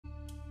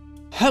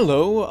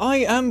Hello, I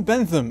am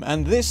Bentham,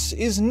 and this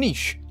is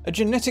Niche, a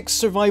genetics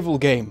survival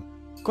game.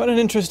 Quite an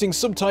interesting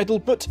subtitle,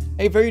 but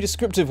a very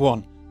descriptive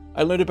one.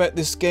 I learned about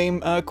this game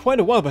quite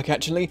a while back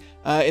actually,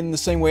 in the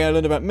same way I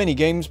learned about many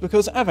games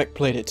because Avak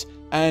played it,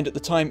 and at the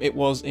time it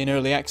was in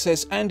early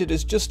access, and it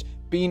has just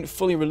been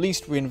fully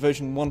released. We're in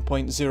version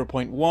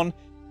 1.0.1,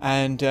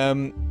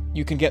 and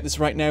you can get this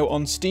right now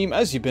on Steam,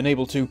 as you've been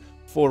able to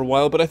for a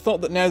while, but I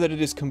thought that now that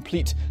it is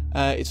complete,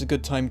 it's a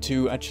good time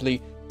to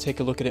actually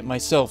take a look at it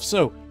myself.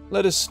 So,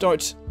 let us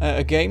start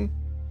a game.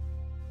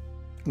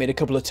 Made a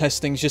couple of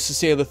testings just to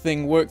see how the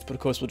thing worked, but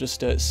of course we'll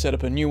just set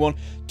up a new one.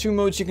 Two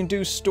modes you can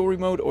do, story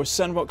mode or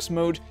sandbox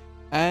mode,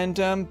 and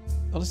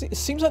honestly, it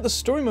seems like the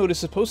story mode is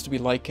supposed to be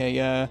like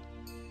a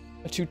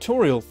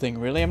tutorial thing,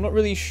 really. I'm not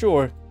really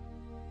sure.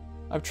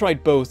 I've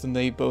tried both, and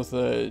they both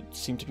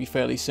seem to be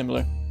fairly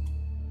similar.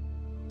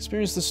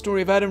 Experience the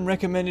story of Adam,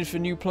 recommended for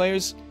new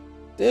players.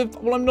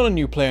 Well, I'm not a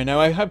new player now,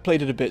 I have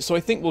played it a bit, so I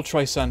think we'll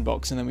try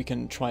sandbox, and then we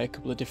can try a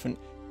couple of different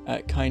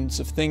kinds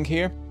of thing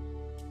here.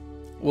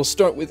 We'll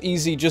start with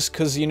easy just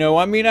because, you know,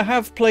 I mean, I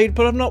have played,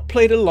 but I've not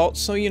played a lot,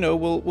 so, you know,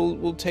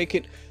 we'll take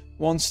it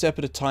one step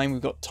at a time.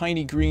 We've got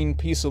Tiny Green,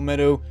 Peaceful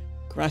Meadow,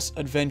 Grass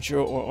Adventure,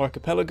 or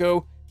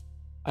Archipelago.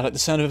 I like the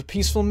sound of a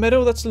peaceful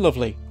meadow, that's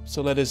lovely.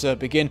 So let us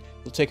begin.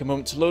 It'll take a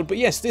moment to load, but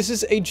yes, this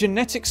is a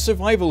genetic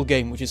survival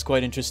game, which is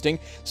quite interesting.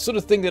 Sort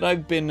of thing that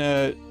I've been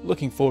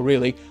looking for,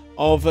 really.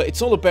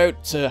 It's all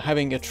about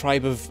having a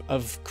tribe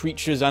of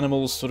creatures,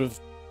 animals, sort of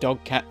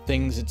dog, cat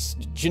things. It's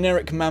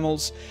generic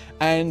mammals,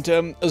 and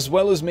as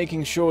well as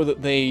making sure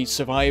that they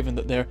survive and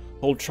that their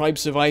whole tribe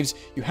survives,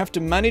 you have to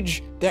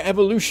manage their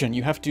evolution.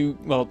 You have to,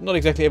 well, not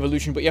exactly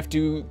evolution, but you have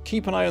to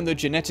keep an eye on their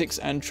genetics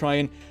and try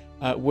and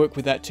work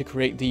with that to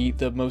create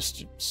the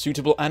most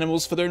suitable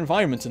animals for their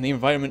environment. And the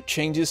environment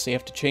changes, so you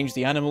have to change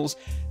the animals,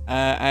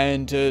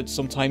 and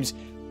sometimes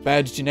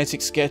bad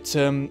genetics get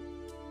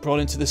brought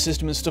into the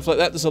system and stuff like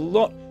that. There's a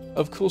lot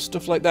of cool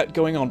stuff like that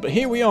going on. But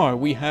here we are.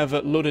 We have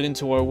loaded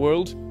into our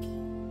world.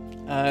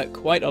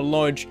 Quite a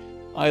large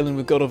island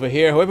we've got over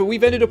here. However,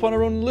 we've ended up on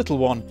our own little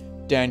one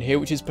down here,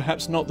 which is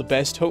perhaps not the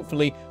best.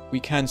 Hopefully we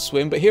can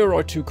swim. But here are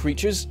our two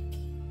creatures.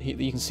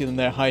 You can see them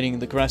there hiding in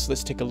the grass.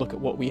 Let's take a look at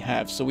what we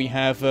have. So we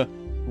have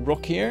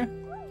Rock here,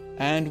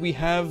 and we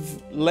have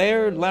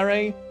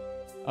Larry.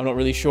 I'm not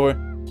really sure.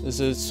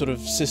 There's a sort of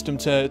system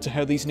to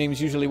how these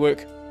names usually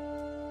work.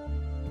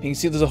 You can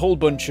see there's a whole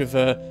bunch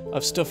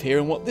of stuff here,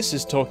 and what this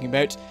is talking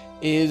about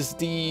is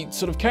the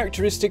sort of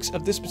characteristics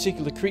of this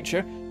particular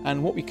creature,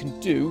 and what we can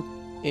do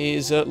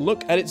is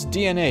look at its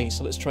DNA.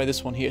 So let's try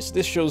this one here. So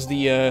this shows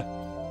the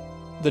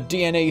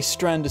DNA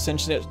strand,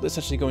 essentially. Let's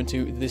actually go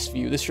into this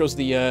view. This shows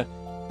the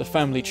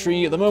family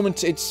tree. At the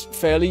moment, it's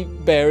fairly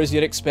bare, as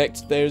you'd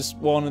expect. There's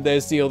one and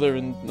there's the other,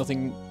 and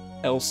nothing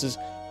else has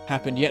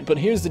happened yet. But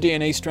here's the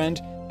DNA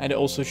strand, and it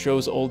also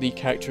shows all the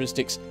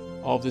characteristics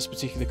of this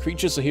particular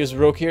creature. So here's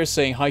Roke here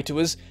saying hi to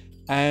us,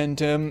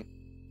 and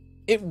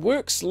it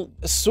works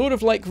sort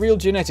of like real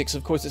genetics.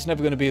 Of course, it's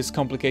never going to be as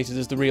complicated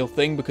as the real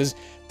thing, because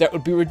that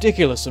would be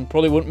ridiculous and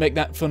probably wouldn't make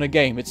that fun a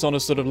game. It's on a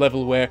sort of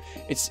level where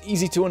it's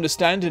easy to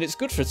understand, and it's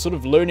good for sort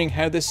of learning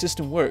how this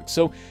system works.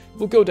 So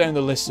we'll go down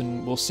the list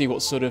and we'll see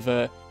what sort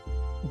of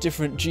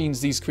different genes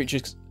these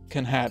creatures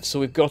can have. So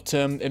we've got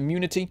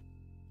immunity.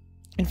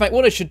 In fact,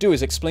 what I should do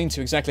is explain to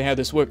you exactly how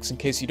this works in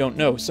case you don't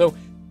know. So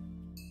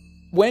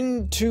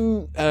when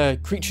two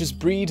creatures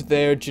breed,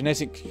 their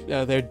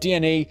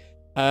DNA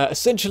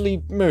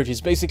essentially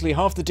merges. Basically,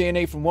 half the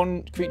DNA from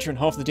one creature and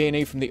half the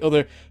DNA from the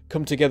other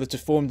come together to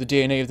form the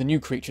DNA of the new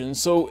creature. And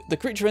so the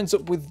creature ends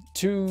up with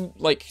two,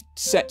 like,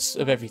 sets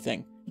of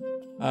everything.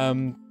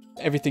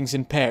 Everything's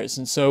in pairs.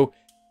 And so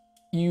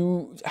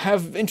you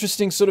have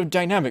interesting sort of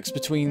dynamics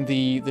between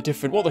the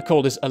different, what they're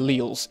called is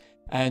alleles.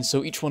 And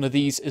so each one of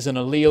these is an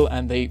allele,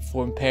 and they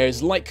form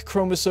pairs like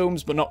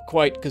chromosomes, but not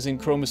quite, because in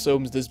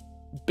chromosomes there's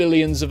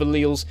billions of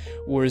alleles,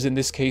 whereas in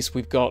this case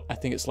we've got, I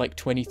think it's like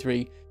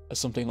 23 or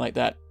something like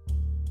that.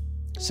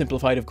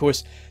 Simplified, of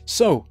course.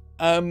 So,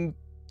 the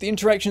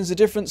interactions are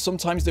different.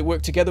 Sometimes they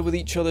work together with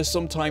each other,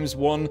 sometimes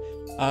one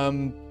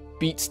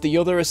beats the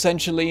other,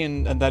 essentially,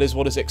 and that is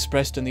what is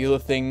expressed, and the other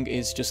thing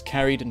is just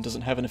carried and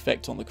doesn't have an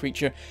effect on the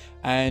creature.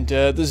 And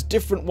there's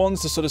different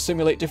ones to sort of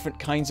simulate different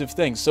kinds of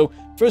things. So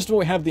first of all,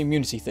 we have the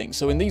immunity thing.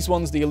 So in these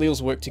ones, the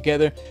alleles work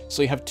together,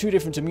 so you have two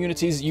different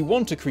immunities. You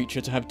want a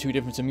creature to have two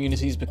different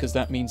immunities because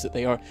that means that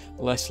they are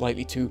less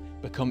likely to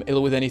become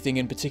ill with anything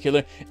in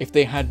particular. If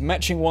they had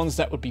matching ones,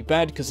 that would be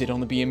bad because they'd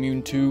only be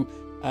immune to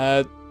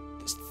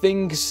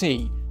thing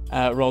C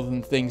rather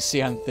than thing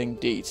C and thing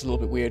D. It's a little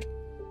bit weird.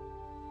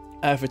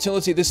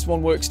 Fertility, this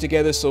one works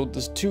together, so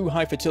there's two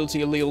high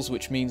fertility alleles,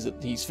 which means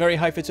that he's very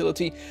high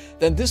fertility.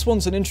 Then this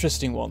one's an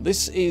interesting one.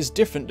 This is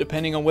different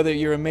depending on whether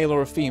you're a male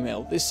or a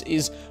female. This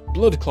is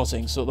blood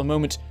clotting. So at the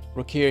moment,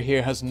 Rakir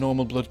here has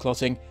normal blood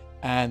clotting,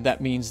 and that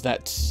means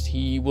that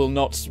he will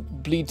not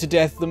bleed to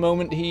death the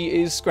moment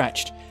he is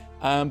scratched.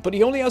 but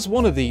he only has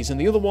one of these, and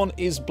the other one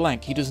is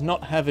blank. He does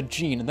not have a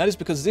gene, and that is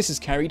because this is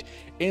carried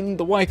in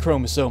the Y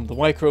chromosome.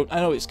 I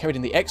know it's carried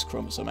in the X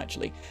chromosome,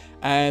 actually.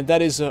 And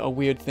that is a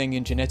weird thing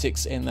in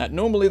genetics, in that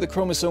normally the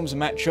chromosomes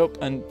match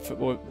up, and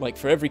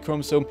for every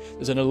chromosome,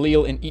 there's an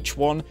allele in each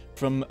one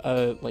from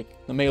like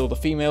the male or the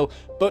female.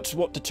 But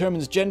what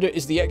determines gender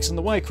is the X and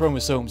the Y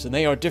chromosomes, and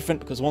they are different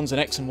because one's an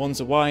X and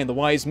one's a Y, and the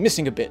Y is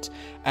missing a bit.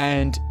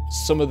 And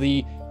some of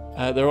the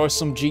there are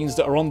some genes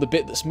that are on the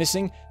bit that's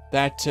missing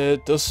that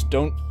just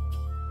don't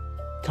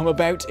come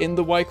about in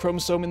the Y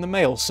chromosome in the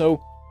male.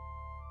 So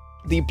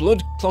the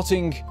blood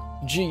clotting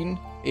gene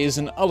is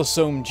an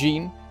allosome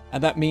gene,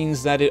 and that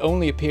means that it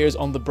only appears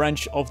on the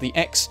branch of the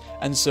X,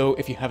 and so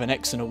if you have an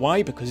X and a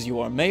Y because you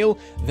are male,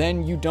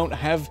 then you don't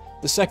have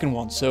the second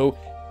one. So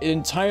it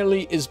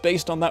entirely is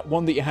based on that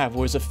one that you have,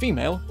 whereas a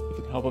female, if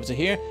we can hop over to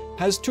here,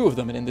 has two of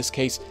them, and in this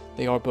case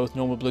they are both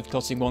normal blood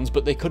clotting ones,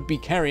 but they could be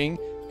carrying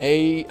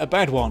a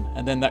bad one,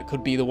 and then that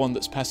could be the one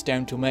that's passed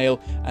down to a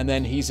male, and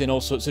then he's in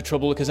all sorts of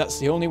trouble because that's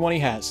the only one he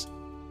has.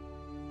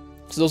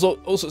 So there's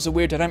all sorts of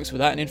weird dynamics with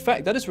that, and in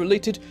fact that is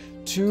related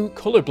to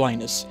colour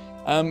blindness.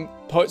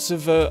 Parts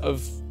of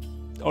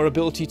our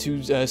ability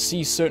to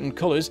see certain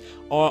colours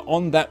are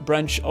on that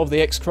branch of the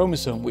X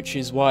chromosome, which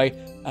is why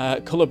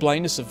colour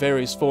blindness of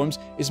various forms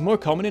is more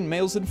common in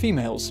males than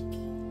females.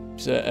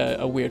 It's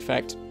a weird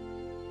fact.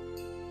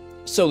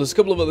 So there's a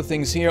couple of other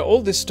things here.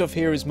 All this stuff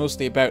here is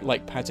mostly about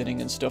like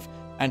patterning and stuff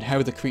and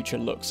how the creature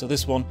looks. So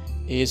this one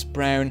is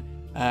brown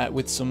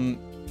with some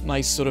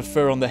nice sort of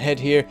fur on the head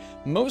here.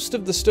 Most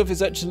of the stuff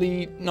is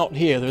actually not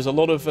here. There's a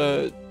lot of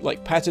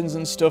like patterns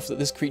and stuff that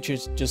this creature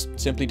just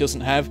simply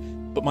doesn't have,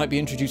 but might be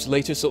introduced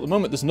later. So at the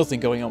moment there's nothing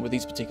going on with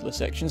these particular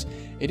sections.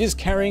 It is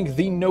carrying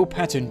the no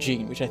pattern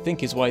gene, which I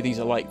think is why these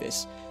are like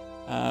this.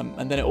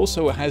 And then it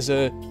also has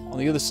on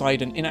the other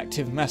side an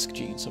inactive mask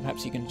gene. So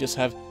perhaps you can just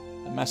have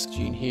a mask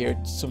gene here.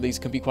 Some of these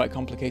can be quite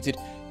complicated.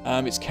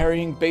 It's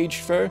carrying beige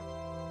fur.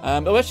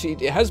 Oh, actually,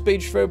 it has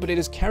beige fur, but it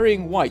is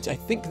carrying white. I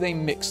think they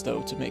mix,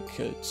 though, to make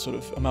a sort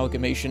of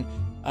amalgamation.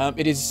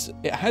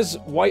 It has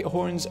white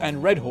horns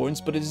and red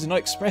horns, but it is not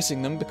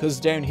expressing them because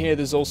down here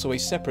there's also a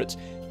separate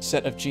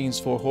set of genes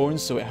for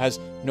horns, so it has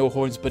no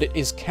horns, but it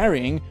is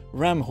carrying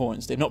ram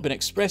horns. They've not been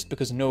expressed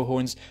because no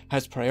horns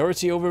has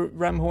priority over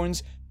ram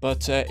horns,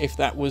 but if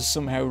that was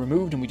somehow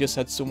removed and we just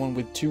had someone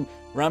with two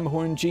ram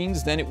horn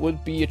genes, then it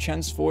would be a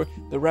chance for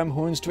the ram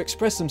horns to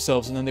express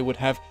themselves, and then they would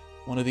have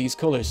one of these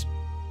colours.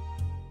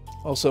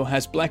 Also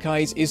has black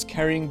eyes, is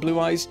carrying blue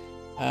eyes,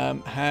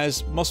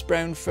 has moss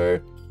brown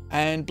fur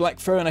and black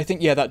fur, and I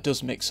think, yeah, that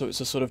does mix, so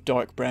it's a sort of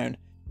dark brown.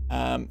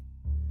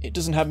 It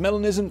doesn't have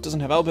melanism, doesn't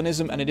have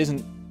albinism, and it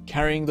isn't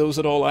carrying those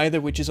at all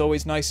either, which is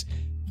always nice.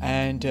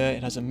 And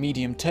it has a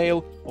medium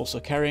tail, also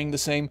carrying the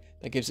same.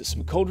 That gives it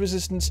some cold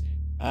resistance.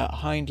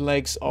 Hind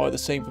legs are the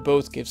same for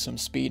both, gives some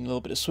speed and a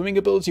little bit of swimming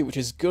ability, which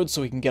is good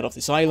so he can get off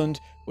this island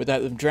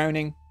without them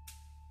drowning.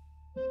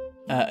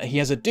 He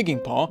has a digging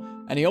paw,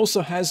 and he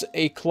also has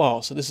a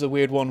claw. So this is a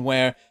weird one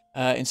where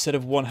instead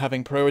of one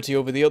having priority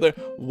over the other,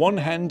 one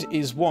hand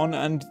is one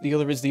and the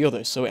other is the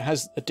other. So it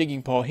has a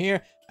digging paw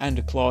here and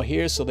a claw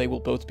here, so they will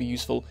both be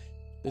useful.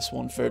 This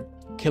one for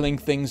killing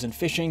things and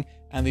fishing,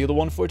 and the other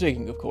one for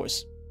digging, of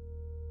course.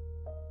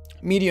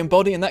 Medium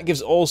body, and that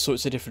gives all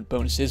sorts of different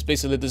bonuses.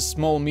 Basically, there's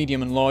small,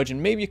 medium, and large,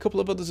 and maybe a couple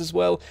of others as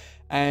well,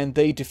 and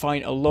they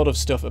define a lot of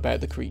stuff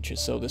about the creature.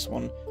 So this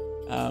one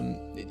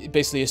it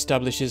basically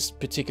establishes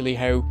particularly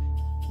how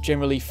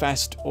generally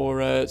fast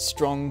or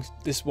strong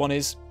this one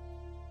is,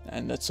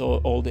 and that's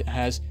all it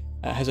has.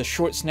 Has a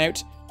short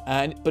snout,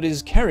 but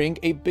is carrying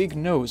a big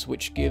nose,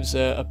 which gives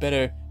a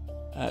better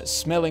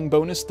smelling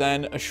bonus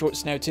than a short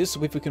snout is.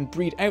 So if we can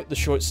breed out the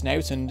short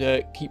snout and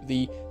keep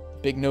the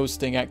big nose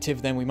thing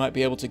active, then we might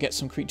be able to get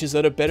some creatures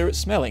that are better at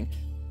smelling.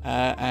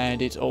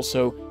 And it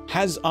also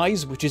has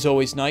eyes, which is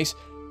always nice,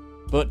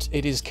 but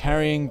it is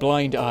carrying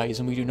blind eyes,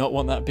 and we do not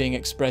want that being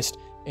expressed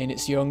in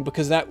its young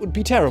because that would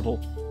be terrible.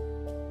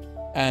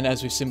 And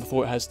as we've seen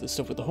before, it has the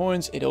stuff with the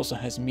horns. It also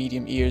has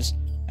medium ears,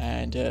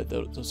 and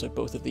those are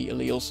both of the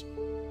alleles.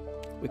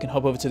 We can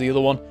hop over to the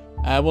other one.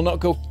 We'll not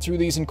go through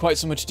these in quite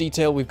so much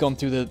detail. We've gone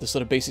through the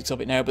sort of basics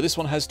of it now, but this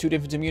one has two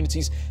different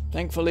immunities.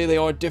 Thankfully, they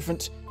are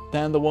different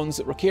than the ones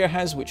that Rakir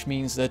has, which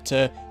means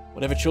that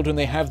whatever children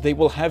they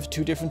will have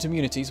two different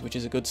immunities, which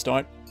is a good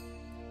start.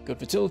 Good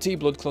fertility,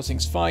 blood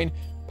clotting's fine.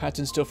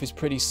 Pattern stuff is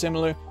pretty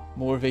similar,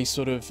 more of a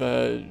sort of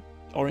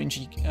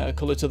orangey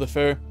colour to the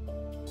fur.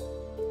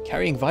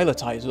 Carrying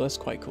violet eyes, well, that's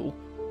quite cool.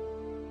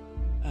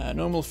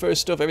 Normal fur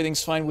stuff,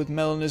 everything's fine with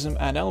melanism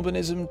and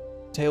albinism.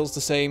 Tail's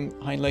the same,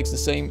 hind legs the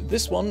same.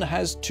 This one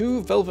has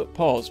two velvet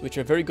paws, which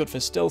are very good for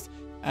stealth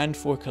and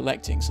for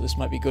collecting. So this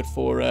might be good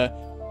for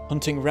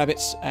hunting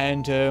rabbits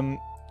and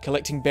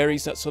collecting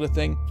berries, that sort of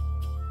thing.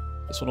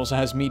 This one also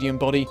has medium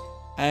body.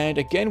 And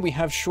again, we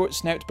have short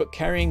snout but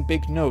carrying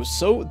big nose.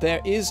 So there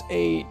is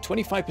a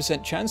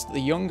 25% chance that the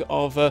young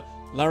of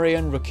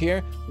Larian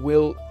Rakir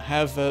will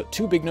have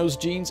two big nose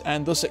genes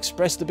and thus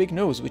express the big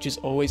nose, which is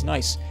always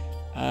nice.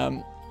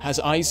 Has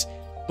eyes,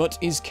 but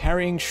is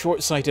carrying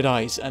short-sighted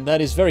eyes, and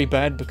that is very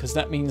bad because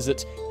that means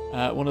that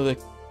one of the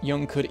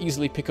young could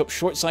easily pick up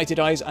short-sighted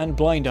eyes and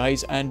blind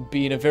eyes and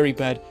be in a very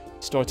bad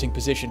starting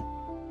position.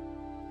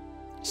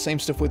 Same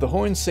stuff with the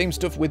horns, same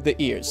stuff with the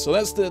ears. So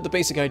that's the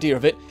basic idea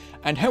of it.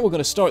 And how we're going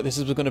to start this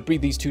is we're going to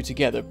breed these two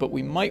together, but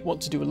we might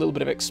want to do a little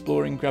bit of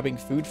exploring, grabbing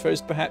food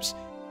first perhaps.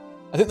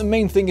 I think the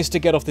main thing is to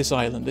get off this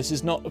island. This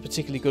is not a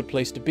particularly good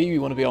place to be. We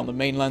want to be on the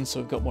mainland, so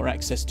we've got more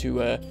access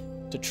to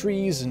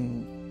trees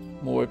and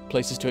more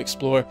places to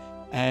explore.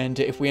 And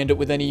if we end up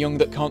with any young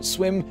that can't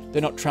swim,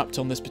 they're not trapped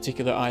on this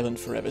particular island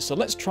forever. So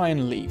let's try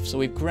and leave. So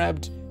we've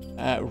grabbed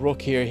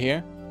Rockir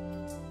here.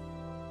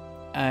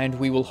 And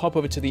we will hop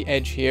over to the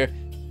edge here.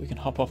 We can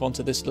hop off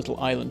onto this little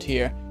island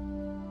here.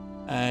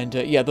 And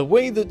yeah, the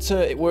way that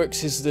it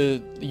works is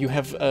you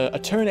have a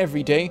turn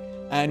every day.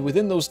 And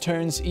within those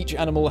turns, each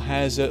animal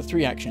has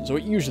 3 actions, or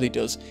it usually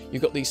does.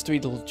 You've got these 3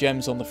 little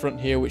gems on the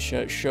front here, which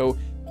show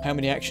how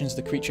many actions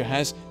the creature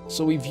has.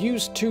 So we've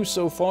used 2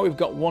 so far, we've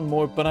got 1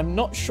 more, but I'm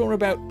not sure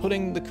about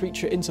putting the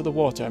creature into the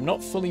water. I'm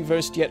not fully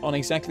versed yet on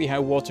exactly how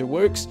water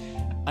works,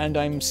 and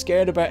I'm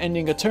scared about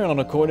ending a turn on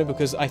a corner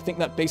because I think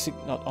that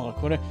not on a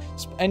corner,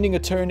 ending a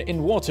turn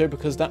in water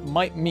because that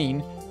might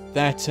mean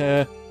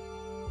that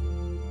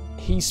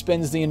he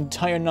spends the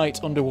entire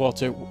night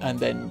underwater and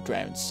then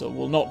drowns. So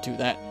we'll not do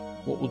that.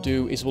 What we'll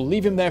do is we'll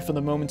leave him there for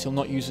the moment. He'll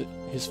not use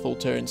his full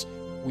turns.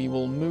 We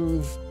will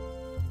move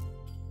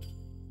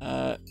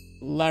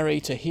Larry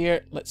to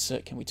here. Let's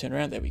can we turn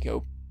around? There we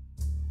go.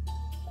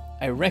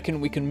 I reckon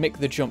we can make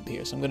the jump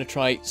here. So I'm going to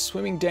try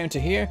swimming down to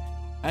here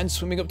and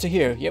swimming up to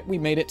here. Yep, we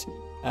made it.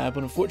 But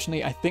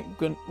unfortunately, I think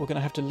we're going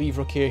to have to leave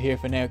Rockir here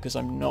for now because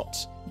I'm not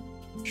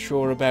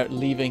sure about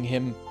leaving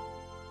him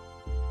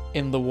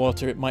in the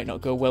water. It might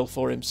not go well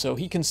for him. So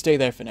he can stay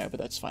there for now, but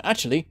that's fine.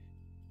 Actually,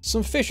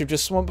 some fish have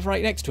just swum up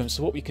right next to him,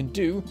 so what we can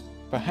do,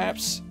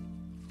 perhaps,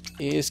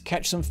 is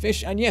catch some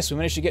fish. And yes, we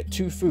managed to get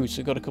 2 food, so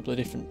we've got a couple of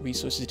different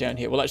resources down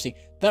here. Well, actually,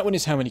 that one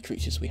is how many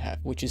creatures we have,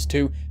 which is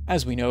 2,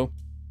 as we know.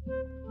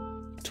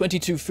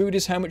 22 food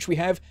is how much we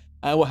have.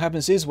 What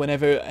happens is,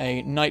 whenever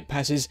a night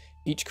passes,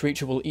 each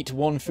creature will eat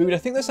 1 food. I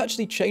think that's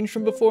actually changed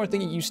from before. I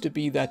think it used to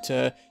be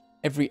that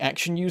every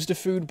action used a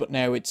food, but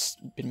now it's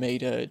been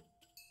made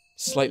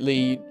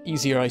slightly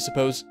easier, I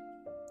suppose.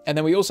 And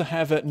then we also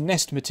have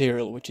nest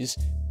material, which is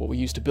what we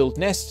use to build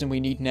nests, and we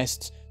need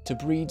nests to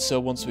breed. So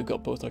once we've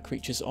got both our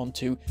creatures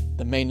onto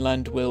the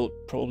mainland, we'll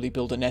probably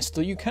build a nest.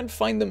 Though you can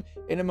find them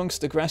in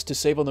amongst the grass to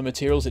save on the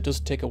materials. It does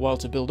take a while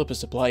to build up a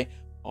supply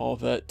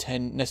of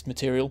 10 nest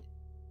material.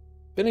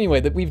 But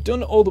anyway, we've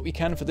done all that we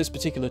can for this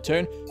particular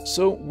turn,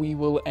 so we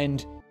will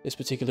end this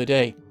particular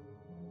day.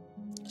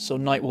 So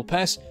night will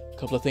pass, a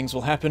couple of things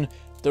will happen.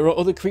 There are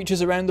other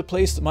creatures around the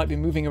place that might be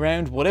moving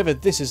around. Whatever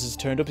this is has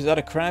turned up. Is that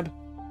a crab?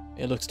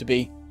 It looks to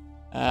be.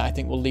 I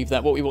think we'll leave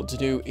that. What we want to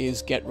do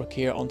is get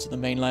Rockir onto the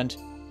mainland.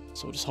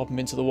 So we'll just hop him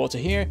into the water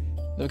here.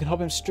 Then we can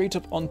hop him straight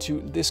up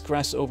onto this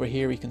grass over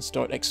here. He can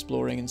start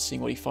exploring and seeing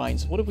what he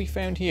finds. What have we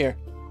found here?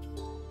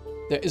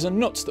 There is a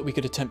nut that we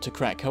could attempt to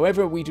crack.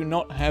 However, we do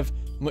not have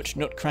much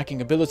nut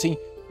cracking ability.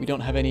 We don't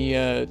have any,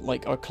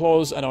 like our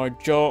claws and our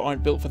jaw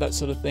aren't built for that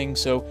sort of thing.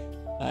 So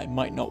it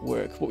might not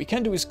work. What we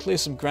can do is clear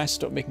some grass,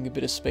 start making a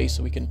bit of space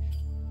so we can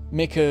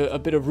make a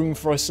bit of room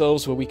for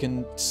ourselves where we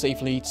can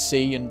safely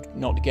see and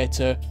not get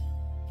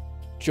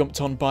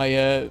jumped on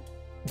by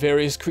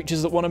various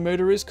creatures that want to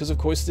murder us, because of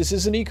course this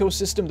is an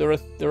ecosystem.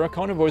 There are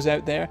carnivores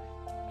out there,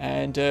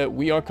 and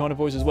we are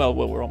carnivores as well.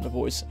 Well, we're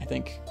omnivores, I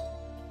think,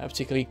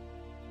 particularly.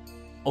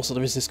 Also,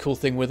 there is this cool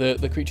thing where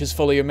the creatures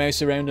follow your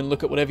mouse around and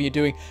look at whatever you're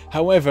doing.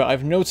 However,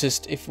 I've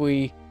noticed if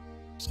we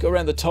just go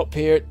around the top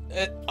here,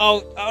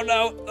 oh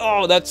no,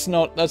 oh that's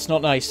not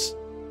nice.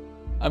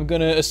 I'm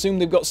going to assume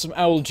they've got some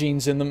owl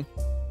genes in them,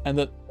 and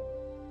that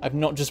I've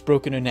not just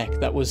broken her neck.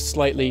 That was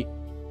slightly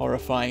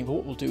horrifying. But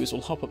what we'll do is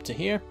we'll hop up to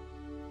here.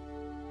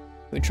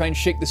 We'll try and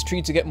shake this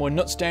tree to get more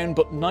nuts down,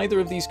 but neither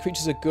of these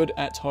creatures are good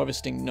at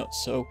harvesting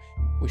nuts, so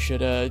we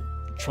should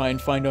try and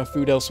find our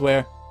food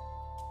elsewhere.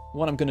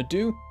 What I'm going to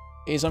do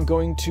is I'm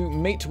going to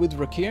mate with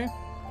Rockir,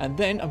 and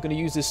then I'm going to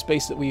use this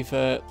space that we've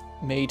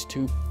made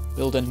to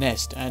build a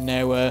nest. And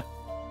now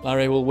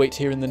Larry will wait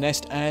here in the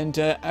nest, and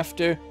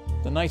after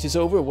the night is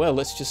over, well,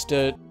 let's just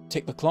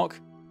tick the clock.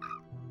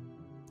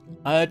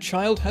 A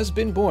child has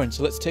been born,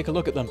 so let's take a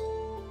look at them.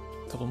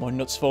 A couple more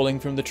nuts falling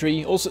from the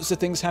tree. All sorts of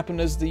things happen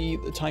as the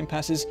time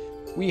passes.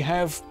 We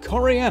have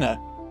Coriana,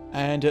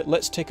 and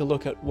let's take a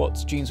look at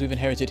what genes we've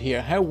inherited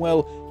here. How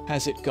well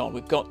has it gone?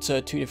 We've got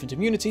 2 different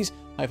immunities.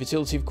 High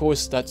fertility, of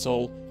course, that's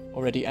all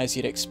already as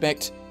you'd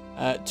expect.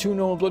 2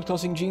 normal blood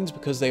clotting genes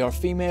because they are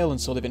female, and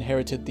so they've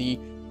inherited the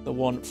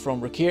one from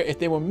Rockir. If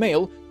they were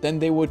male, then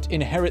they would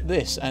inherit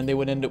this, and they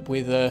would end up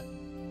with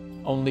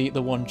only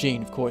the 1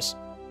 gene, of course.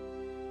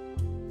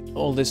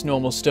 All this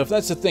normal stuff.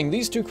 That's the thing.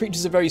 These 2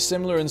 creatures are very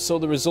similar, and so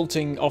the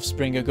resulting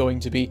offspring are going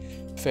to be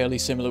fairly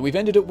similar. We've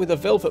ended up with a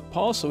velvet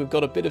paw, so we've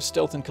got a bit of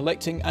stealth and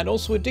collecting, and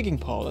also a digging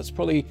paw. That's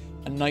probably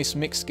a nice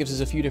mix. Gives us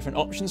a few different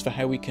options for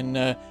how we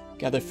can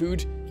gather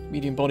food.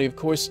 Medium body, of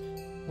course.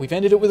 We've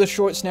ended up with a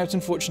short snout,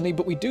 unfortunately,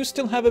 but we do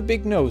still have a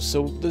big nose,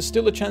 so there's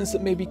still a chance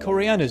that maybe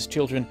Coriana's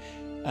children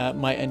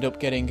might end up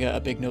getting a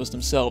big nose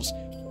themselves.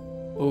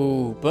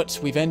 Oh, but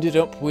we've ended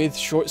up with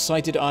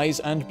short-sighted eyes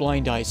and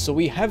blind eyes. So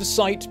we have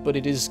sight, but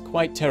it is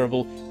quite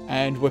terrible,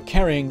 and we're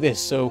carrying this,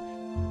 so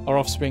our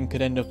offspring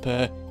could end up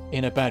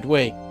in a bad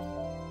way.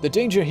 The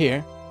danger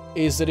here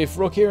is that if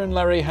Rokier and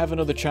Larry have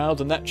another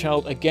child, and that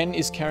child again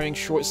is carrying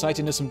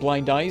short-sightedness and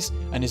blind eyes,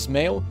 and is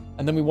male,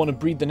 and then we want to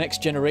breed the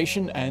next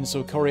generation, and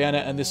so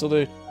Coriana and this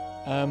other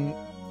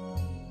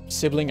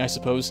sibling, I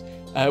suppose,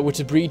 were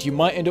to breed, you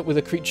might end up with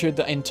a creature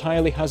that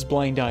entirely has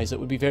blind eyes. That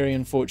would be very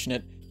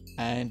unfortunate,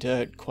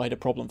 and quite a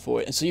problem for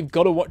it. And so you've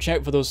got to watch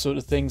out for those sort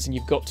of things, and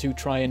you've got to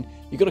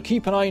you've got to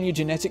keep an eye on your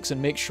genetics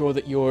and make sure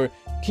that you're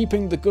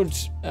keeping the good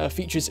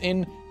features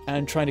in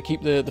and trying to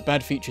keep the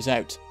bad features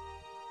out.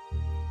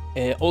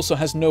 It also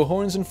has no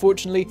horns,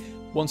 unfortunately.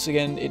 Once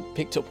again, it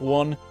picked up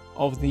one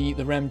of the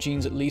ram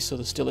genes at least, so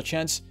there's still a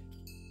chance.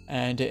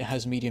 And it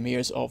has medium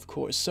ears, of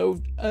course.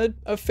 So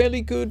a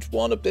fairly good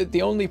one.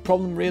 The only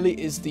problem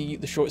really is the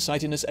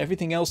short-sightedness.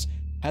 Everything else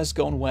has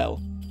gone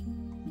well.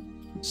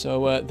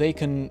 So they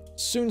can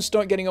soon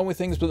start getting on with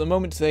things, but at the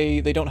moment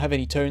they don't have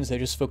any turns. They're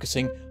just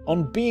focusing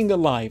on being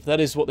alive. That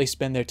is what they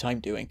spend their time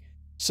doing.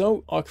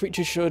 So our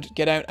creatures should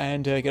get out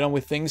and get on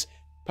with things.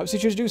 Perhaps we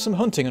should do some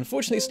hunting.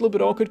 Unfortunately, it's a little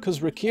bit awkward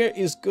because Rokier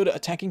is good at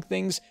attacking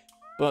things,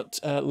 but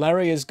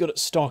Larry is good at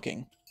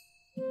stalking.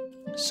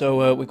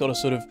 So we've got to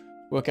sort of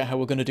work out how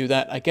we're going to do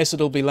that. I guess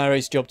it'll be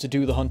Larry's job to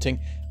do the hunting,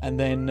 and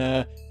then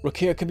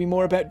Rokier can be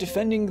more about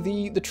defending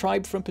the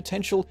tribe from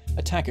potential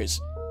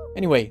attackers.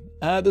 Anyway,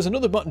 there's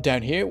another button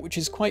down here, which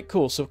is quite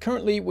cool. So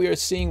currently we are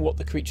seeing what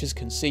the creatures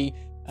can see.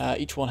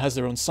 Each one has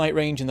their own sight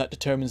range, and that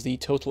determines the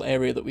total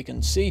area that we can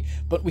see,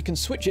 but we can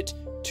switch it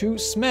to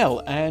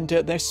smell, and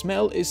their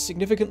smell is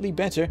significantly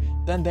better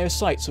than their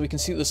sight. So we can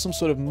see there's some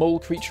sort of mole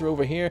creature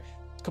over here,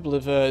 a couple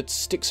of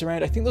sticks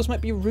around. I think those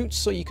might be roots,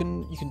 so you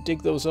can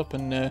dig those up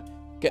and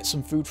get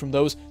some food from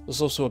those.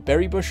 There's also a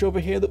berry bush over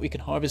here that we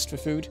can harvest for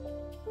food.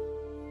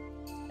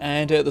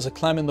 And there's a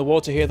clam in the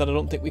water here that I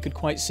don't think we could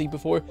quite see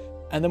before.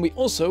 And then we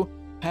also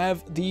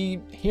have the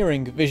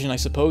hearing vision, I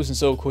suppose, and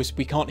so of course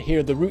we can't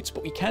hear the roots,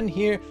 but we can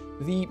hear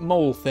the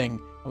mole thing,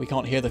 and we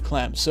can't hear the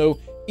clam. So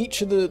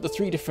each of the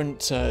three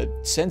different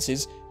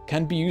senses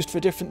can be used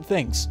for different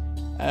things.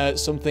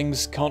 Some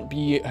things can't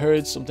be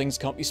heard, some things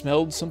can't be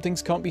smelled, some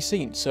things can't be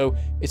seen. So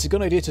it's a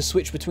good idea to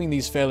switch between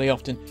these fairly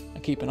often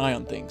and keep an eye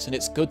on things. And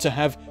it's good to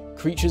have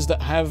creatures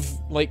that have,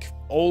 like,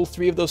 all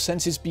three of those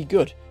senses be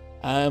good.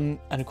 And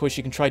of course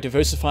you can try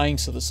diversifying,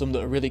 so there's some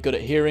that are really good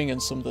at hearing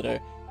and some that are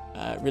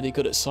really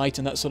good at sight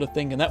and that sort of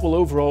thing, and that will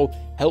overall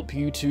help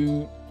you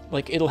to,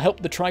 it'll help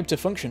the tribe to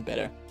function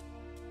better.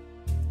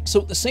 So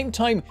at the same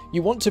time,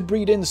 you want to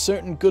breed in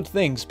certain good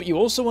things, but you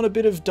also want a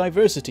bit of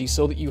diversity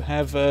so that you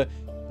have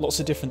lots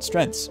of different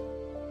strengths.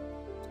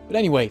 But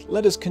anyway,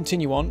 let us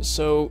continue on.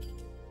 So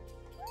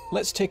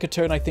let's take a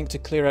turn, I think, to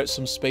clear out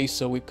some space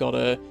so we've got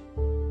a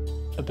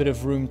bit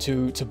of room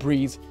to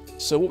breathe.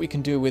 So what we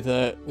can do with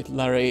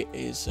Larry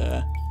is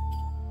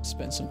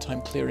spend some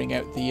time clearing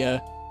out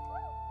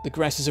the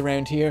grasses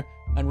around here,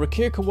 and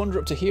Rokier can wander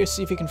up to here,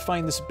 see if he can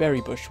find this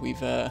berry bush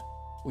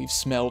we've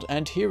smelled,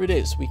 and here it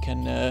is. We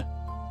can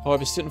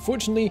harvest it.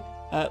 Unfortunately,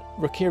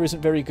 Rokier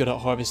isn't very good at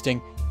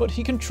harvesting, but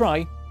he can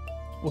try.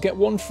 We'll get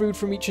one food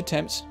from each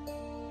attempt.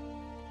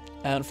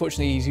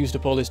 Unfortunately, he's used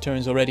up all his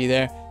turns already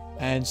there,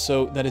 and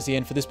so that is the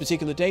end for this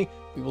particular day.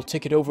 We will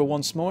tick it over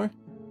once more,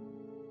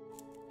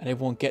 and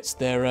everyone gets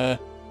their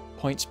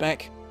points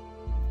back.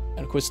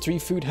 And of course, 3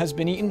 food has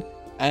been eaten.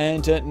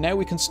 And now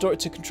we can start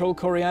to control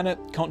Coriana.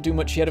 Can't do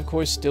much yet, of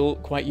course, still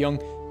quite young.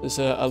 There's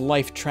a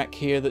life track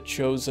here that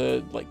shows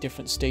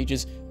different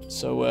stages.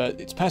 So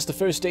it's past the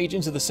first stage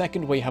into the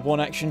second, where you have 1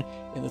 action.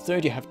 In the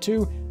third you have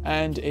 2,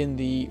 and in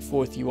the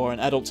fourth you are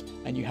an adult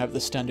and you have the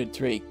standard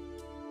 3.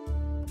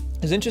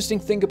 There's an interesting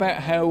thing about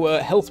how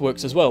health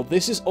works as well.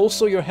 This is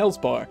also your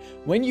health bar.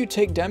 When you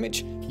take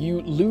damage,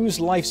 you lose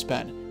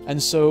lifespan,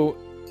 and so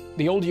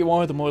the older you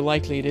are, the more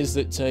likely it is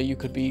that you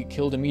could be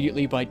killed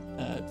immediately by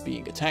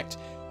being attacked.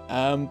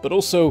 But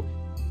also,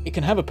 it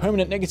can have a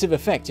permanent negative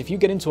effect. If you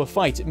get into a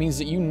fight, it means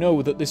that you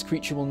know that this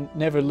creature will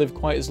never live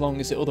quite as long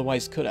as it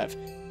otherwise could have.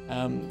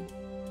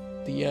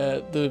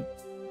 The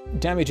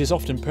damage is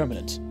often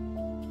permanent.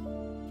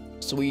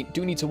 So we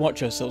do need to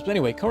watch ourselves. But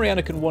anyway,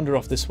 Coriana can wander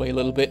off this way a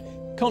little bit.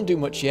 Can't do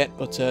much yet,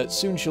 but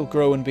soon she'll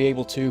grow and be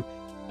able to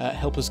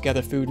help us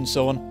gather food and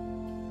so on.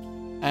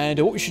 And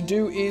what we should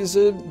do is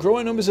grow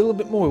our numbers a little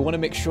bit more. We want to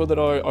make sure that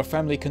our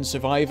family can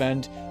survive,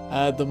 and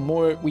the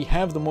more we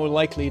have, the more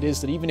likely it is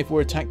that even if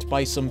we're attacked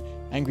by some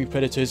angry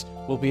predators,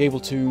 we'll be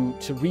able to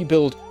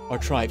rebuild our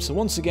tribe. So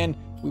once again,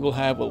 we will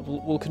have,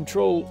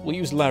 we'll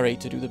use Larry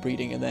to do the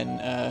breeding, and then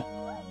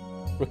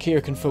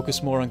Rokier can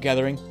focus more on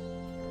gathering.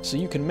 So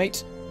you can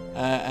mate,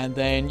 and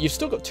then you've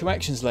still got 2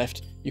 actions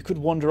left. You could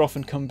wander off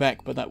and come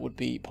back, but that would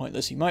be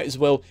pointless. You might as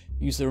well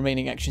use the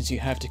remaining actions you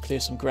have to clear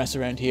some grass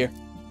around here.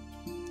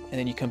 And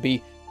then you can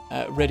be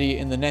ready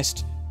in the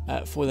nest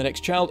for the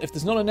next child. If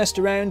there's not a nest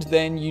around,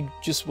 then you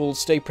just will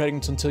stay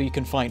pregnant until you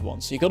can find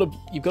one. So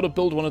you've got to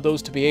build one of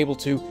those to be able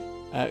to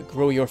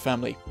grow your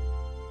family.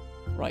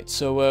 Right,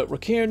 so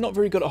Rakir, not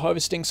very good at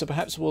harvesting, so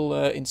perhaps we'll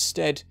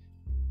instead...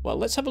 Well,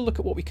 let's have a look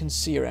at what we can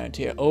see around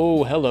here.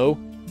 Oh, hello.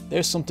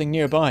 There's something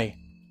nearby.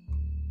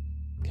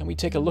 Can we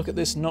take a look at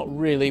this? Not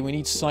really. We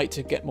need sight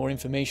to get more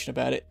information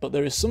about it. But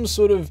there is some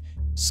sort of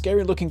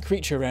scary-looking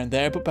creature around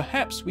there, but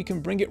perhaps we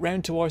can bring it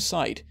round to our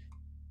side.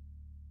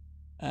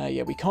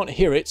 Yeah, we can't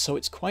hear it, so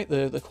it's quite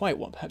the quiet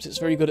one. Perhaps it's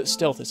very good at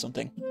stealth or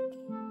something.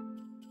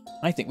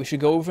 I think we should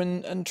go over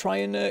and try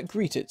and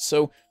greet it.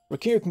 So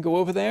Rakir can go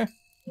over there.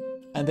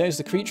 And there's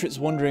the creature. It's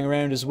wandering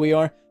around as we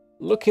are.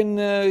 Looking,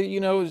 you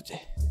know,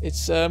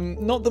 it's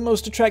not the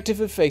most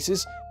attractive of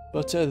faces,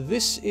 but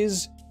this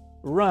is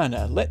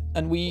Rana.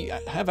 And we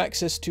have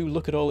access to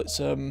look at all its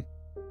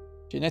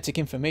genetic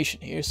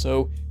information here.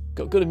 So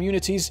got good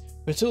immunities.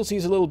 Fertility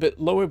is a little bit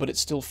lower, but it's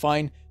still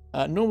fine.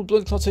 Normal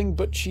blood clotting,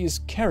 but she is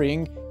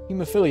carrying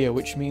hemophilia,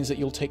 which means that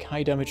you'll take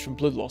high damage from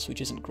blood loss, which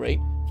isn't great.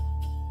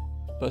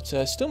 But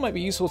still might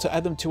be useful to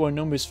add them to our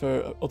numbers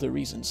for other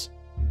reasons,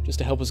 just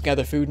to help us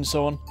gather food and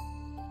so on.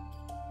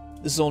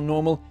 This is all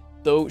normal,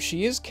 though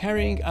she is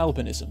carrying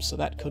albinism, so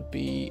that could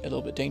be a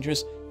little bit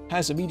dangerous.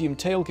 Has a medium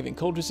tail, giving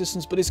cold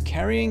resistance, but is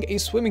carrying a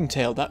swimming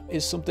tail. That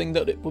is something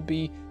that would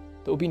be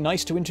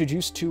nice to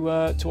introduce to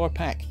our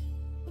pack.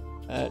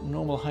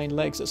 Normal hind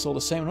legs, that's all the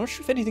same. I'm not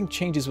sure if anything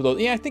changes with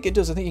those. Yeah, I think it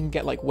does. I think you can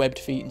get like webbed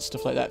feet and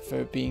stuff like that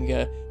for being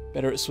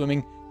better at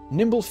swimming.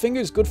 Nimble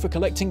fingers, good for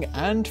collecting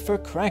and for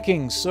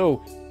cracking.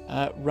 So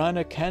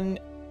Rana can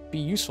be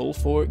useful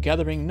for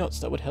gathering nuts.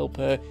 That would help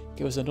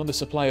give us another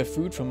supply of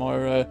food from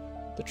our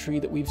the tree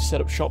that we've set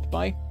up shop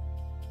by,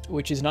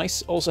 which is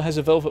nice. Also has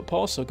a velvet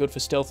paw, so good for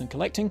stealth and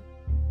collecting.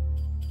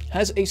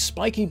 Has a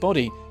spiky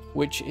body,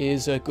 which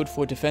is good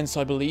for defense,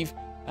 I believe.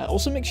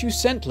 Also makes you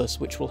scentless,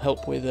 which will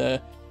help with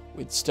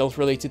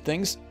stealth-related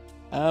things.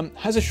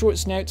 Has a short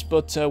snout,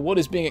 but what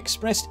is being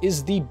expressed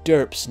is the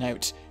derp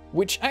snout,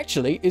 which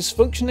actually is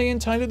functionally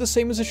entirely the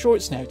same as a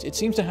short snout. It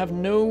seems to have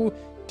no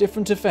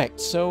different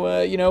effects.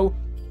 So, you know,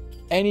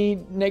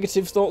 any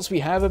negative thoughts we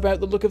have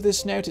about the look of this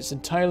snout, it's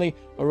entirely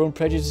our own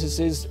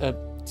prejudices.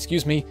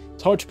 Excuse me,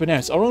 it's hard to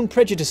pronounce. Our own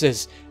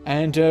prejudices.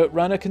 And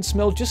Rana can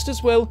smell just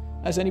as well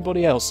as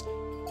anybody else.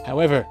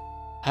 However,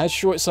 has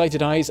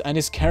short-sighted eyes and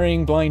is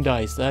carrying blind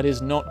eyes. That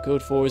is not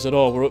good for us at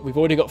all. We've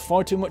already got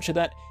far too much of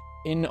that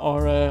in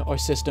our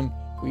system.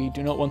 We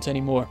do not want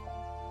any more.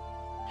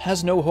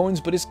 Has no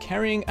horns but is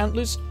carrying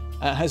antlers.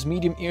 Has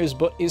medium ears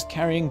but is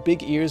carrying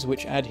big ears,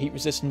 which add heat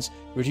resistance,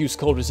 reduce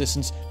cold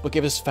resistance, but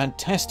give us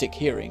fantastic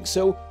hearing.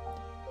 So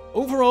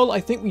overall, I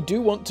think we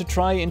do want to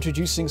try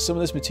introducing some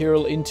of this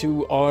material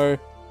into our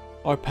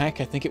pack.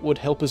 I think it would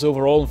help us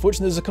overall.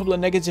 Unfortunately, there's a couple of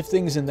negative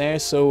things in there,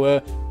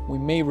 so we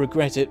may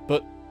regret it,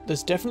 but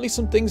there's definitely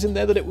some things in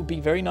there that it would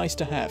be very nice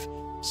to have.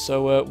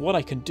 So what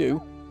I can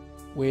do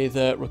with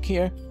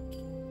Rakir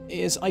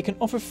is I can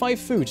offer 5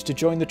 food to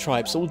join the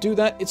tribe. So we'll do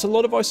that. It's a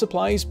lot of our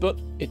supplies, but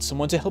it's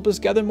someone to help us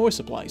gather more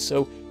supplies.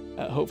 So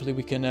hopefully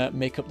we can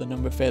make up the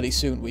number fairly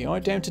soon. We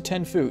are down to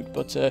 10 food,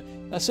 but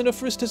that's enough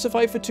for us to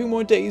survive for 2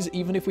 more days,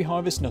 even if we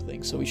harvest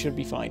nothing. So we should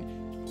be fine.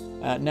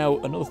 Now,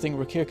 another thing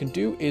Rakir can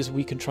do is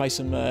we can try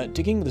some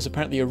digging. There's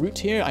apparently a root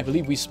here. I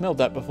believe we smelled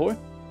that before.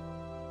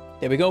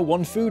 There we go.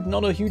 1 food,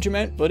 not a huge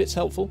amount, but it's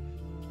helpful.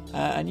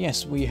 And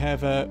yes, we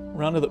have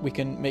Rana that we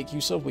can make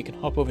use of. We can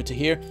hop over to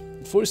here.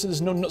 Unfortunately,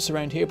 there's no nuts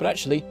around here, but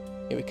actually,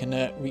 yeah, we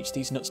can reach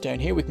these nuts down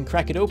here. We can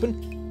crack it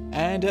open,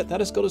 and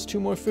that has got us 2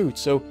 more food,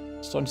 so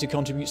starting to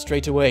contribute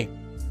straight away.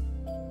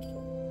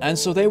 And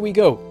so there we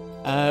go.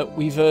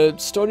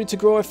 We've started to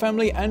grow our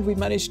family, and we've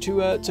managed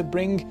to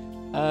bring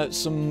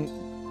some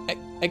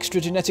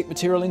extra genetic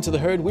material into the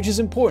herd, which is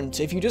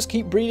important. If you just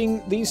keep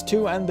breeding these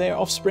 2 and their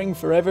offspring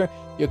forever,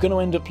 you're going to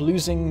end up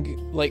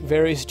losing like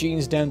various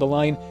genes down the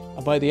line,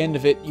 and by the end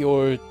of it,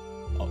 your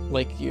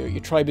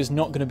tribe is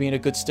not going to be in a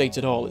good state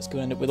at all. It's going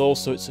to end up with all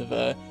sorts of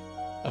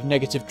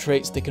negative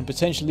traits that can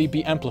potentially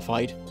be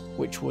amplified,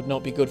 which would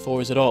not be good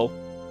for us at all.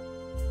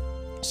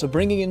 So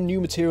bringing in new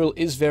material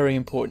is very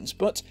important,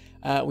 but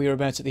we are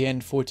about at the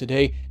end for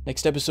today.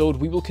 Next episode,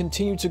 we will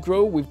continue to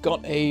grow. We've got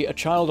a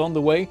child on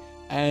the way,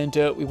 and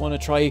we want to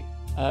try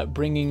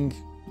breeding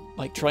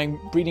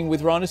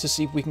with Rana to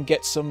see if we can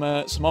get some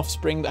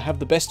offspring that have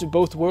the best of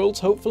both worlds,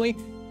 hopefully.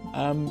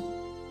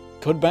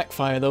 Could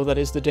backfire though, that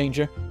is the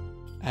danger.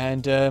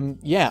 And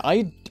yeah,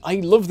 I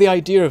love the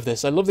idea of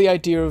this. I love the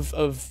idea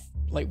of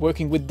like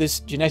working with this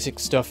genetic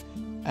stuff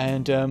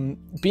and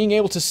being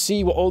able to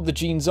see what all the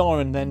genes are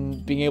and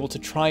then being able to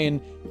try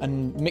and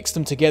mix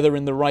them together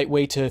in the right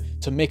way to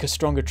make a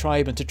stronger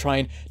tribe and to try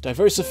and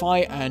diversify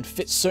and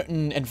fit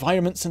certain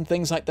environments and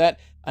things like that.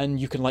 And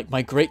you can like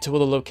migrate to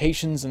other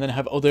locations and then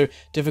have other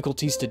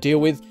difficulties to deal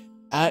with.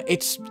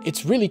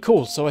 It's really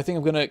cool, so I think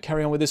I'm going to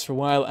carry on with this for a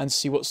while and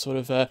see what sort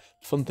of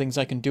fun things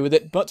I can do with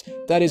it, but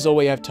that is all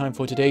we have time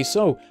for today,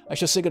 so I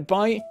shall say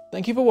goodbye,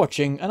 thank you for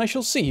watching, and I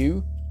shall see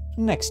you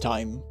next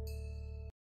time.